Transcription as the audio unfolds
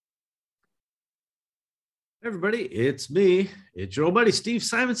Everybody, it's me. It's your old buddy, Steve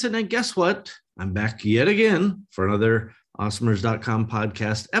Simonson. And guess what? I'm back yet again for another Awesomers.com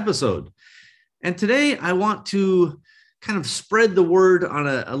podcast episode. And today I want to kind of spread the word on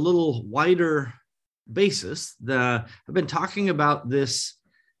a little wider basis. I've been talking about this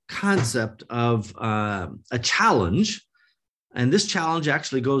concept of a challenge. And this challenge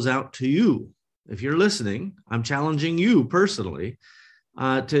actually goes out to you. If you're listening, I'm challenging you personally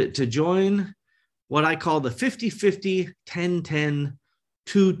to join what I call the 50-50, 10-10,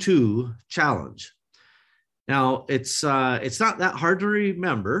 2-2 challenge. Now, it's not that hard to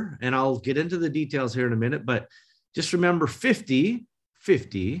remember, and I'll get into the details here in a minute, but just remember 50-50,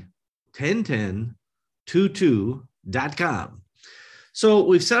 10-10, 22.com. So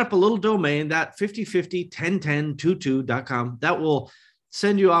we've set up a little domain, that 50-50, 10-10, 22.com. That will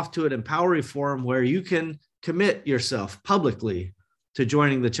send you off to an Empowery forum where you can commit yourself publicly to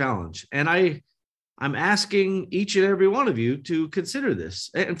joining the challenge. And I'm asking each and every one of you to consider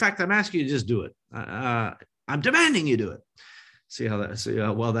this. In fact, I'm asking you to just do it. I'm demanding you do it. See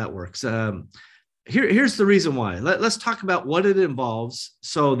how well that works. Here's the reason why. Let's talk about what it involves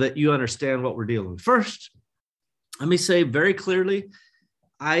so that you understand what we're dealing with. First, let me say very clearly,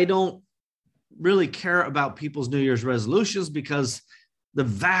 I don't really care about people's New Year's resolutions because the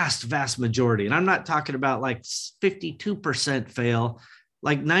vast majority, and I'm not talking about like 52% fail,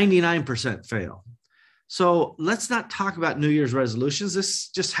 like 99% fail. So let's not talk about New Year's resolutions. This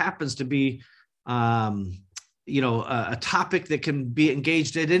just happens to be, a topic that can be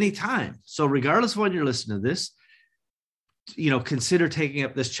engaged at any time. So regardless of when you're listening to this, consider taking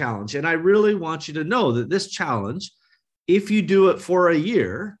up this challenge. And I really want you to know that this challenge, if you do it for a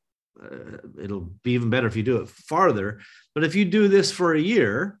year, it'll be even better if you do it farther. But if you do this for a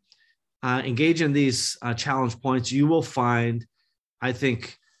year, engage in these challenge points, you will find, I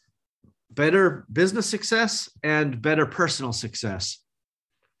think, better business success and better personal success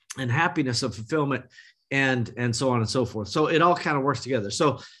and happiness and fulfillment and so on and so forth. So it all kind of works together.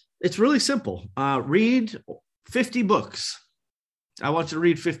 So it's really simple. Read 50 books. I want you to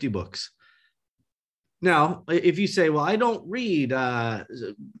read 50 books. Now, if you say, well, I don't read,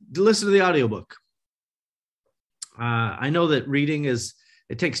 listen to the audiobook. I know that reading it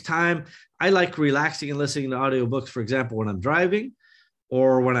takes time. I like relaxing and listening to audiobooks, for example, when I'm driving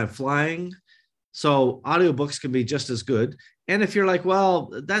or when I'm flying. So audiobooks can be just as good. And if you're like,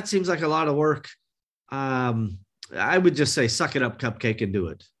 well, that seems like a lot of work, I would just say, suck it up, cupcake, and do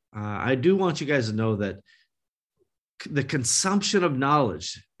it. I do want you guys to know that the consumption of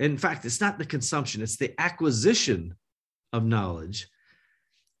knowledge, in fact, it's not the consumption, it's the acquisition of knowledge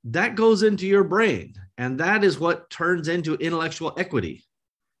that goes into your brain. And that is what turns into intellectual equity,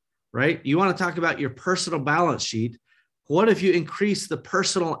 right? You want to talk about your personal balance sheet. What if you increase the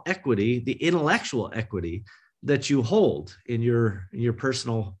personal equity, the intellectual equity that you hold in your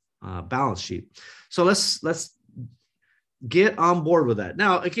personal balance sheet? So let's get on board with that.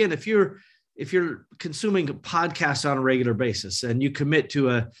 Now, again, if you're consuming podcasts on a regular basis and you commit to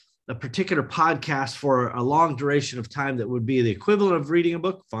a particular podcast for a long duration of time that would be the equivalent of reading a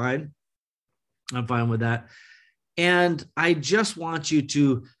book, fine. I'm fine with that. And I just want you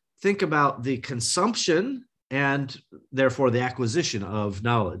to think about the consumption and therefore the acquisition of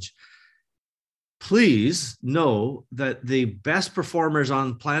knowledge. Please know that the best performers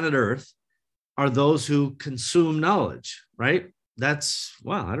on planet Earth are those who consume knowledge, right? I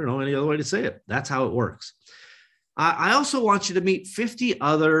don't know any other way to say it. That's how it works. I also want you to meet 50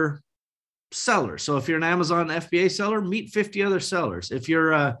 other sellers. So if you're an Amazon FBA seller, meet 50 other sellers. If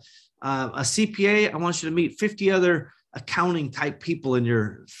you're a CPA, I want you to meet 50 other accounting type people in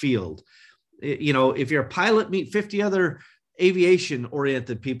your field. If you're a pilot, meet 50 other aviation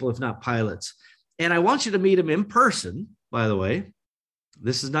oriented people, if not pilots. And I want you to meet them in person, by the way.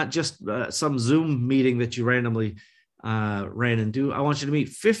 This is not just some Zoom meeting that you randomly ran into. I want you to meet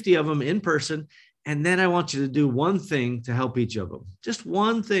 50 of them in person. And then I want you to do one thing to help each of them, just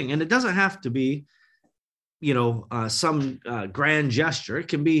one thing. And it doesn't have to be, some grand gesture. It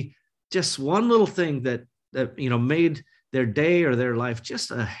can be just one little thing that made their day or their life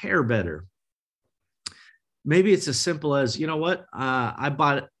just a hair better. Maybe it's as simple as, I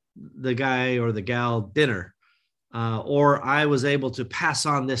bought the guy or the gal dinner, or I was able to pass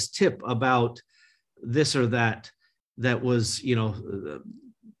on this tip about this or that was,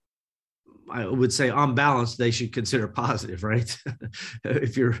 I would say on balance, they should consider positive, right?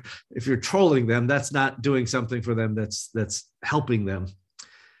 If you're trolling them, that's not doing something for them that's helping them.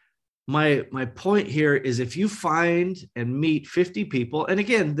 My point here is if you find and meet 50 people, and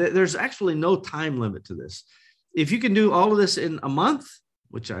again, there's actually no time limit to this. If you can do all of this in a month,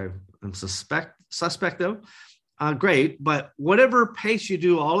 which I am suspect of, great. But whatever pace you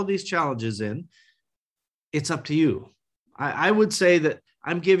do all of these challenges in, it's up to you. I would say that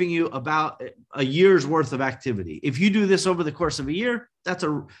I'm giving you about a year's worth of activity. If you do this over the course of a year, that's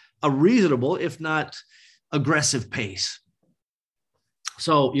a reasonable, if not aggressive pace.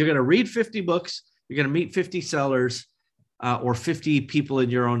 So you're going to read 50 books. You're going to meet 50 sellers or 50 people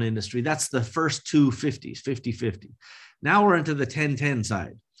in your own industry. That's the first two 50s, 50-50. Now we're into the 10-10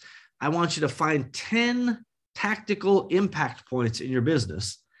 side. I want you to find 10 tactical impact points in your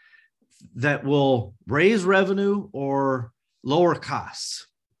business that will raise revenue or lower costs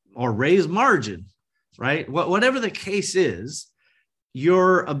or raise margin, right? Whatever the case is,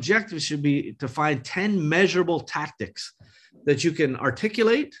 your objective should be to find 10 measurable tactics that you can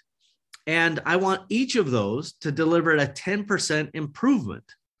articulate. And I want each of those to deliver a 10% improvement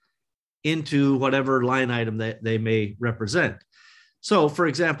into whatever line item that they may represent. So for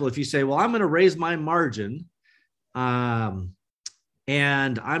example, if you say, well, I'm going to raise my margin, and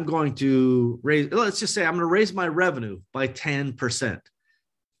I'm going to let's just say I'm going to raise my revenue by 10%.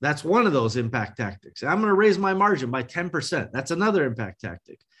 That's one of those impact tactics. I'm going to raise my margin by 10%. That's another impact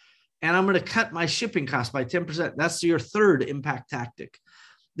tactic. And I'm going to cut my shipping costs by 10%. That's your third impact tactic.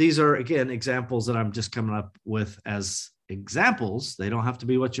 These are, again, examples that I'm just coming up with as examples. They don't have to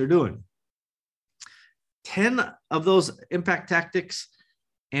be what you're doing. 10 of those impact tactics.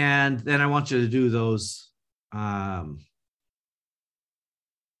 And then I want you to do those 10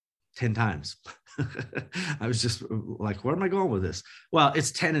 times. I was just like, where am I going with this? Well,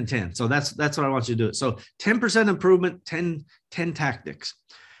 it's 10 and 10. So that's what I want you to do. So 10% improvement, 10 tactics.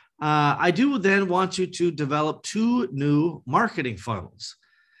 I do then want you to develop 2 new marketing funnels.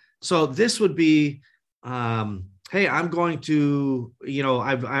 So this would be, hey, I'm going to,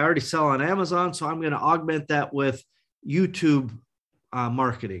 I already sell on Amazon, so I'm going to augment that with YouTube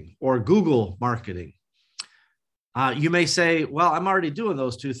marketing or Google marketing. You may say, well, I'm already doing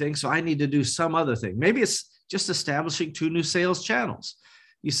those 2 things, so I need to do some other thing. Maybe it's just establishing 2 new sales channels.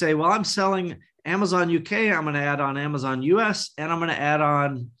 You say, well, I'm selling Amazon UK. I'm going to add on Amazon US, and I'm going to add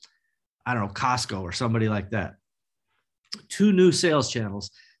on, I don't know, Costco or somebody like that. 2 new sales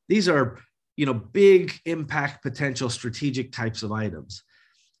channels. These are, big impact potential strategic types of items.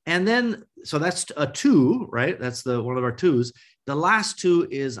 And then, so that's a 2, right? That's one of our 2s. The last 2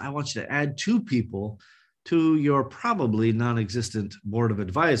 is I want you to add 2 people to your probably non-existent board of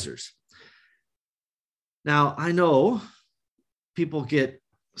advisors. Now, I know people get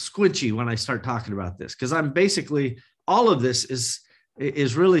squinchy when I start talking about this because I'm basically, all of this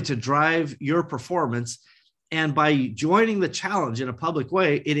is really to drive your performance. And by joining the challenge in a public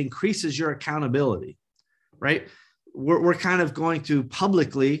way, it increases your accountability, right? We're kind of going to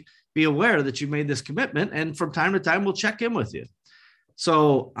publicly be aware that you made this commitment. And from time to time, we'll check in with you.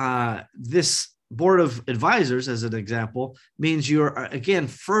 So this board of advisors, as an example, means you're, again,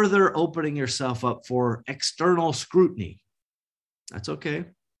 further opening yourself up for external scrutiny. That's okay.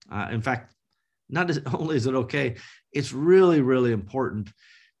 In fact, not only is it okay, it's really, really important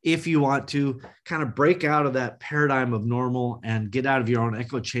if you want to kind of break out of that paradigm of normal and get out of your own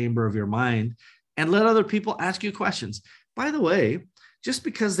echo chamber of your mind and let other people ask you questions. By the way, just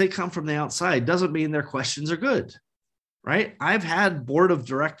because they come from the outside doesn't mean their questions are good, right? I've had board of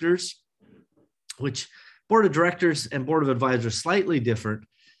directors, which board of directors and board of advisors slightly different.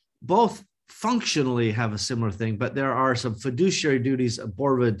 Both functionally have a similar thing, but there are some fiduciary duties a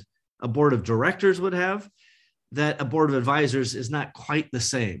board of directors would have that a board of advisors is not quite the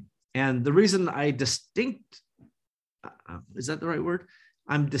same. And the reason is that the right word?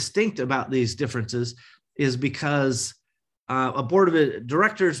 I'm distinct about these differences is because a board of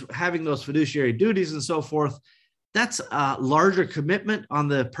directors having those fiduciary duties and so forth, that's a larger commitment on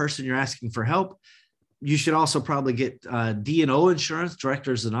the person you're asking for help. You should also probably get D&O insurance,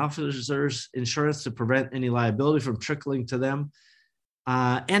 directors and officers insurance, to prevent any liability from trickling to them.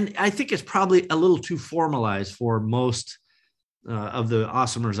 And I think it's probably a little too formalized for most of the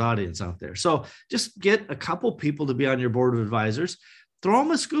Awesomers audience out there. So just get a couple people to be on your board of advisors, throw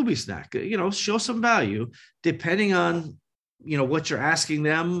them a Scooby snack, show some value depending on, what you're asking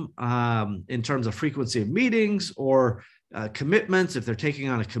them in terms of frequency of meetings or commitments, if they're taking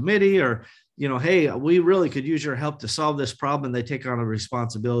on a committee or, hey, we really could use your help to solve this problem, and they take on a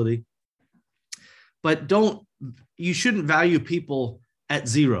responsibility. But you shouldn't value people at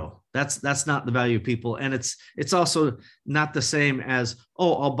 0. That's not the value of people. And it's also not the same as,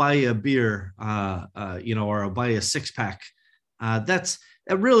 oh, I'll buy you a beer, or I'll buy you a 6-pack. That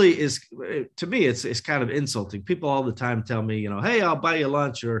really is, to me, it's kind of insulting. People all the time tell me, hey, I'll buy you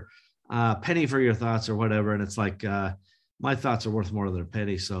lunch or penny for your thoughts or whatever. And it's like, my thoughts are worth more than a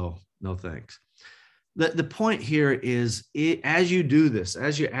penny. So no thanks. The point here is as you do this,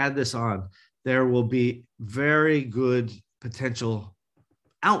 as you add this on, there will be very good potential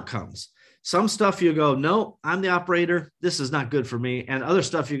outcomes. Some stuff you go, no, I'm the operator. This is not good for me. And other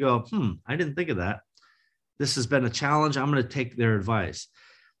stuff you go, I didn't think of that. This has been a challenge. I'm going to take their advice.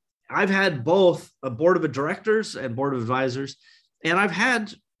 I've had both a board of directors and board of advisors, and I've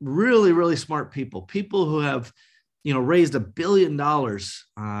had really, really smart people who have, raised $1 billion.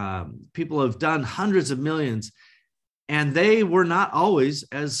 People who have done hundreds of millions, and they were not always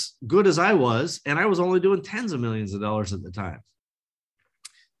as good as I was. And I was only doing tens of millions of dollars at the time.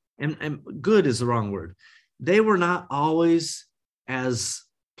 And good is the wrong word. They were not always as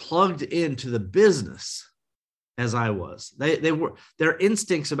plugged into the business as I was. They were, their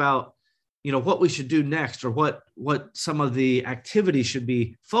instincts about, what we should do next, or what some of the activities should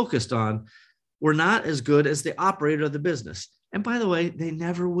be focused on, were not as good as the operator of the business. And by the way, they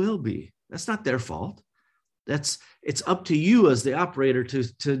never will be. That's not their fault. It's up to you as the operator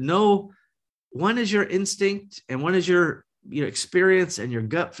to know when is your instinct and when is your experience and your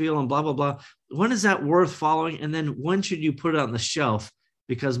gut feel and blah, blah, blah. When is that worth following? And then when should you put it on the shelf?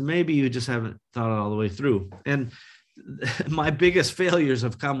 Because maybe you just haven't thought it all the way through. And my biggest failures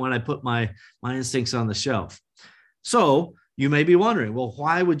have come when I put my instincts on the shelf. So you may be wondering, well,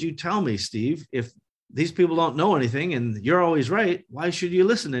 why would you tell me, Steve, if these people don't know anything and you're always right, why should you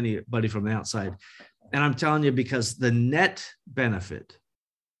listen to anybody from the outside? And I'm telling you, because the net benefit,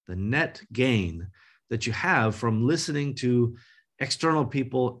 the net gain that you have from listening to external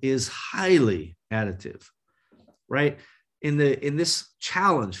people is highly additive, right? In this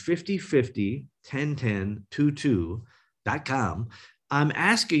challenge, 50/50, 10/10, 2/2.com, I'm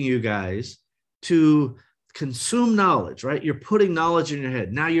asking you guys to consume knowledge, right? You're putting knowledge in your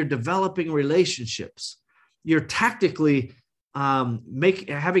head. Now you're developing relationships. You're tactically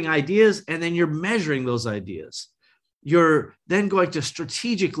having ideas, and then you're measuring those ideas. You're then going to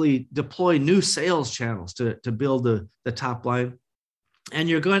strategically deploy new sales channels to build the top line. And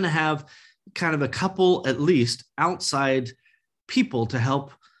you're going to have kind of a couple, at least, outside people to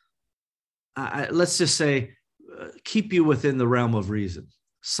help, let's just say, keep you within the realm of reason.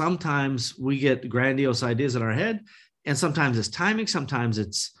 Sometimes we get grandiose ideas in our head, and sometimes it's timing, sometimes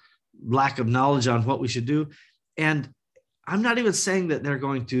it's lack of knowledge on what we should do. And I'm not even saying that they're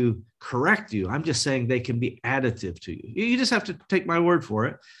going to correct you. I'm just saying they can be additive to you. You just have to take my word for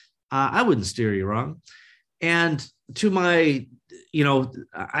it. I wouldn't steer you wrong. And to my,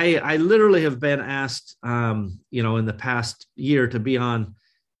 I literally have been asked, in the past year to be on,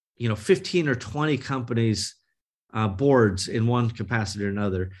 15 or 20 companies' boards in one capacity or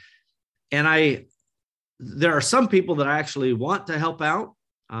another. And there are some people that I actually want to help out,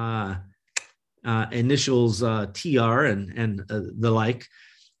 initials TR and the like.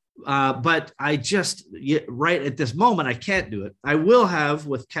 But I just, right at this moment, I can't do it. I will have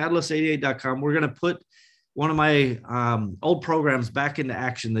with Catalyst88.com. We're going to put one of my old programs back into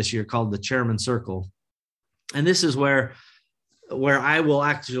action this year called the Chairman Circle. And this is where I will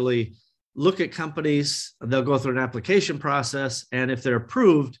actually look at companies. They'll go through an application process. And if they're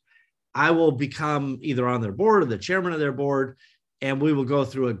approved, I will become either on their board or the chairman of their board. And we will go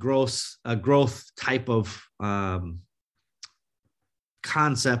through a growth type of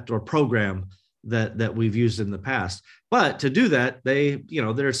concept or program that we've used in the past. But to do that,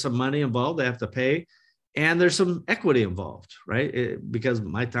 there's some money involved. They have to pay, and there's some equity involved, right? Because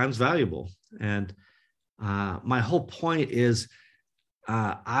my time's valuable. And my whole point is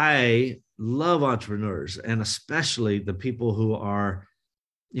I love entrepreneurs, and especially the people who are,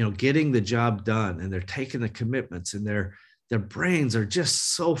 getting the job done, and they're taking the commitments, and their brains are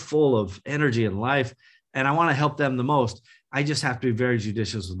just so full of energy and life. And I want to help them the most. I just have to be very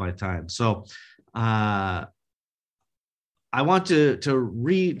judicious with my time. So I want to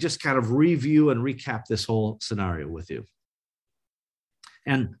just kind of review and recap this whole scenario with you.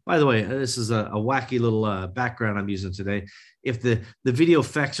 And by the way, this is a wacky little background I'm using today. If the video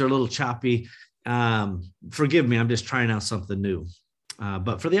effects are a little choppy, forgive me. I'm just trying out something new.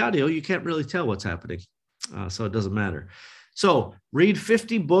 But for the audio, you can't really tell what's happening. So it doesn't matter. So read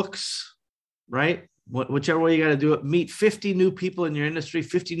 50 books, right? Whichever way you got to do it. Meet 50 new people in your industry,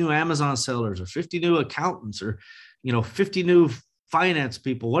 50 new Amazon sellers, or 50 new accountants, or 50 new finance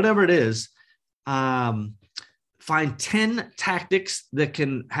people, whatever it is. Find 10 tactics that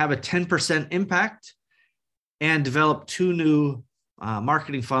can have a 10% impact, and develop 2 new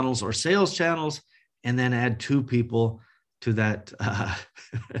marketing funnels or sales channels, and then add 2 people to that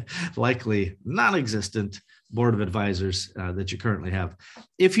likely non-existent board of advisors that you currently have.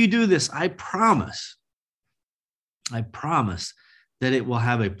 If you do this, I promise I promise that it will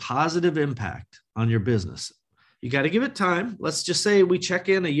have a positive impact on your business. You got to give it time. Let's just say we check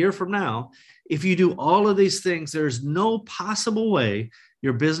in a year from now. If you do all of these things, there's no possible way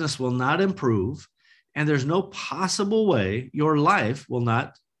your business will not improve. And there's no possible way your life will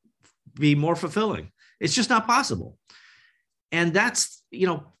not be more fulfilling. It's just not possible. And that's,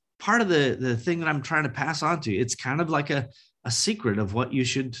 part of the thing that I'm trying to pass on to you. It's kind of like a secret of what you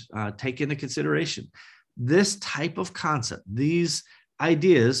should take into consideration. This type of concept, these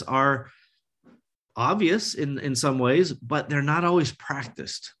ideas are obvious in some ways, but they're not always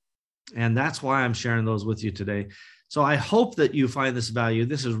practiced. And that's why I'm sharing those with you today. So I hope that you find this value.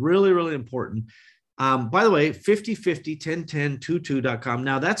 This is really, really important. By the way, 5050101022.com.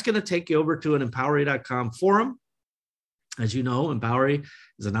 Now that's going to take you over to an Empowery.com forum. As you know, Empowery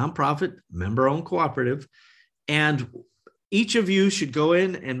is a nonprofit, member-owned cooperative. And each of you should go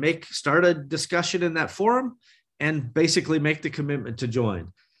in and start a discussion in that forum and basically make the commitment to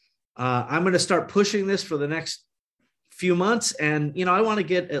join. I'm going to start pushing this for the next few months. And, I want to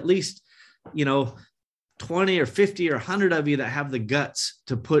get at least, 20 or 50 or 100 of you that have the guts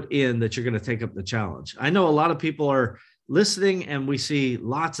to put in that you're going to take up the challenge. I know a lot of people are listening and we see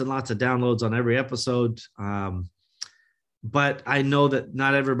lots and lots of downloads on every episode. But I know that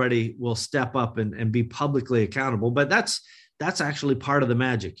not everybody will step up and be publicly accountable, but that's actually part of the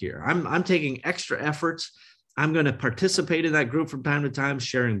magic here. I'm taking extra efforts. I'm going to participate in that group from time to time,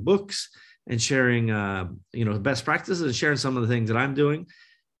 sharing books and sharing, best practices and sharing some of the things that I'm doing.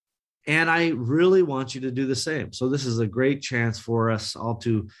 And I really want you to do the same. So this is a great chance for us all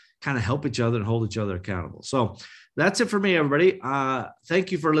to kind of help each other and hold each other accountable. So that's it for me, everybody.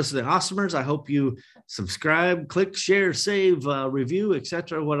 Thank you for listening. Awesomers. I hope you subscribe, click, share, save, review,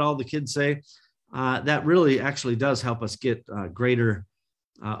 etc. What all the kids say. That really actually does help us get greater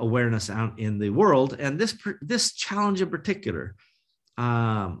awareness out in the world. And this challenge in particular,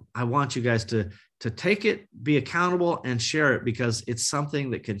 I want you guys to take it, be accountable, and share it because it's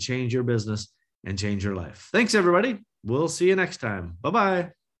something that can change your business and change your life. Thanks, everybody. We'll see you next time.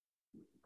 Bye-bye.